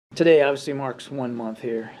Today obviously marks 1 month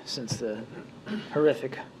here since the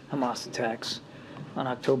horrific Hamas attacks on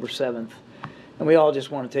October 7th. And we all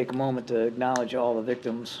just want to take a moment to acknowledge all the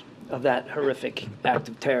victims of that horrific act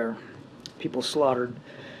of terror. People slaughtered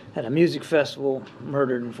at a music festival,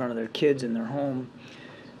 murdered in front of their kids in their home.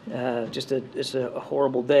 It's a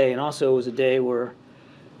horrible day. And also it was a day where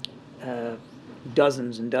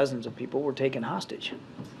dozens and dozens of people were taken hostage.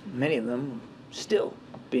 Many of them still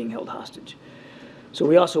being held hostage. So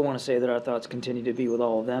we also want to say that our thoughts continue to be with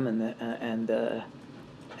all of them and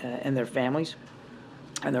their families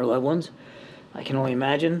and their loved ones. I can only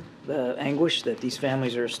imagine the anguish that these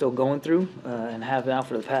families are still going through and have now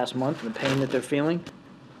for the past month, and the pain that they're feeling.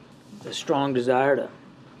 The strong desire to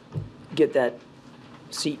get that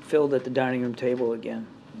seat filled at the dining room table again.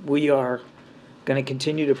 We are going to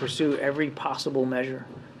continue to pursue every possible measure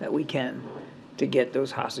that we can to get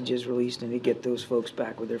those hostages released and to get those folks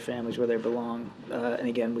back with their families where they belong. And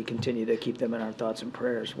again, we continue to keep them in our thoughts and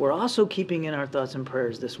prayers. We're also keeping in our thoughts and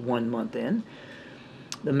prayers this 1 month in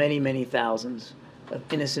the many, many thousands of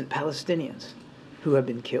innocent Palestinians who have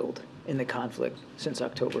been killed in the conflict since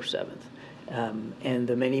October 7th, and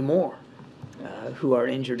the many more who are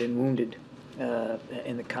injured and wounded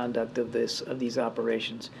in the conduct of these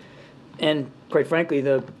operations. And quite frankly,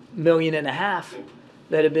 the 1.5 million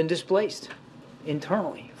that have been displaced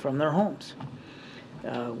internally from their homes.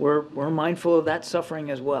 We're mindful of that suffering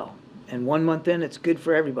as well. And 1 month in, it's good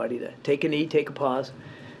for everybody to take a knee, take a pause,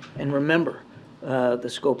 and remember the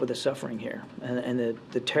scope of the suffering here and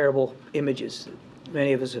the terrible images that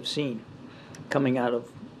many of us have seen coming out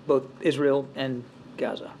of both Israel and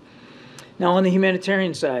Gaza. Now, on the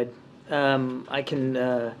humanitarian side, I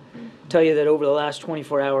can tell you that over the last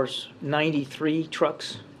 24 hours, 93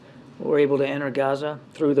 trucks were able to enter Gaza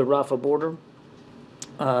through the Rafah border.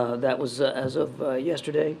 That was as of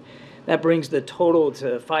yesterday. That brings the total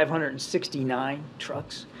to 569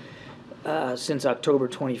 trucks since October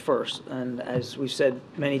 21st. And as we've said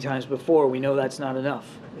many times before, we know that's not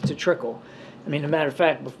enough. It's a trickle. I mean, as a matter of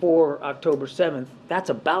fact, before October 7th,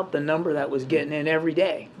 that's about the number that was getting in every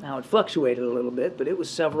day. Now, it fluctuated a little bit, but it was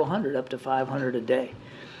several hundred, up to 500 a day.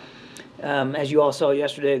 As you all saw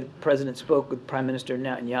yesterday, the President spoke with Prime Minister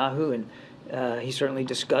Netanyahu, and he certainly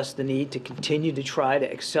discussed the need to continue to try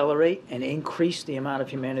to accelerate and increase the amount of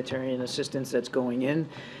humanitarian assistance that's going in.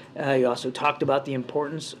 He also talked about the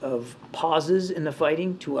importance of pauses in the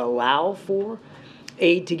fighting to allow for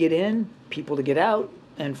aid to get in, people to get out,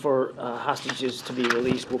 and for hostages to be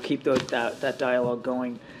released. We'll keep that dialogue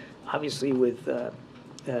going, obviously, with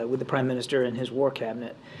the Prime Minister and his war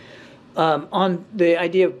cabinet. On the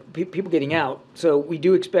idea of people getting out, so we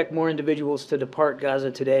do expect more individuals to depart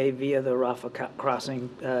Gaza today via the Rafah crossing.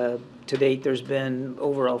 To date, there's been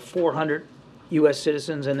over 400 U.S.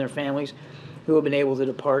 citizens and their families who have been able to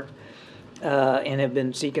depart and have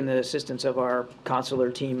been seeking the assistance of our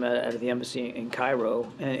consular team at the embassy in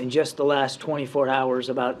Cairo. And in just the last 24 hours,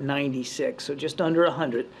 about 96, so just under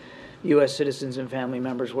 100 U.S. citizens and family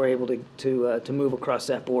members were able to move across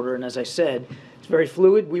that border. And as I said, it's very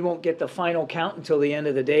fluid. We won't get the final count until the end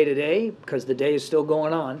of the day today because the day is still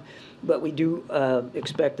going on. But we do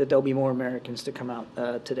expect that there'll be more Americans to come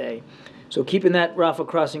out today. So keeping that Rafah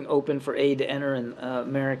crossing open for aid to enter and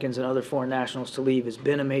Americans and other foreign nationals to leave has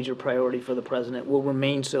been a major priority for the President, will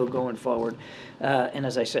remain so going forward. And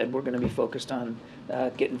as I said, we're going to be focused on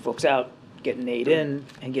getting folks out, getting aid in,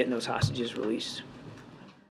 and getting those hostages released.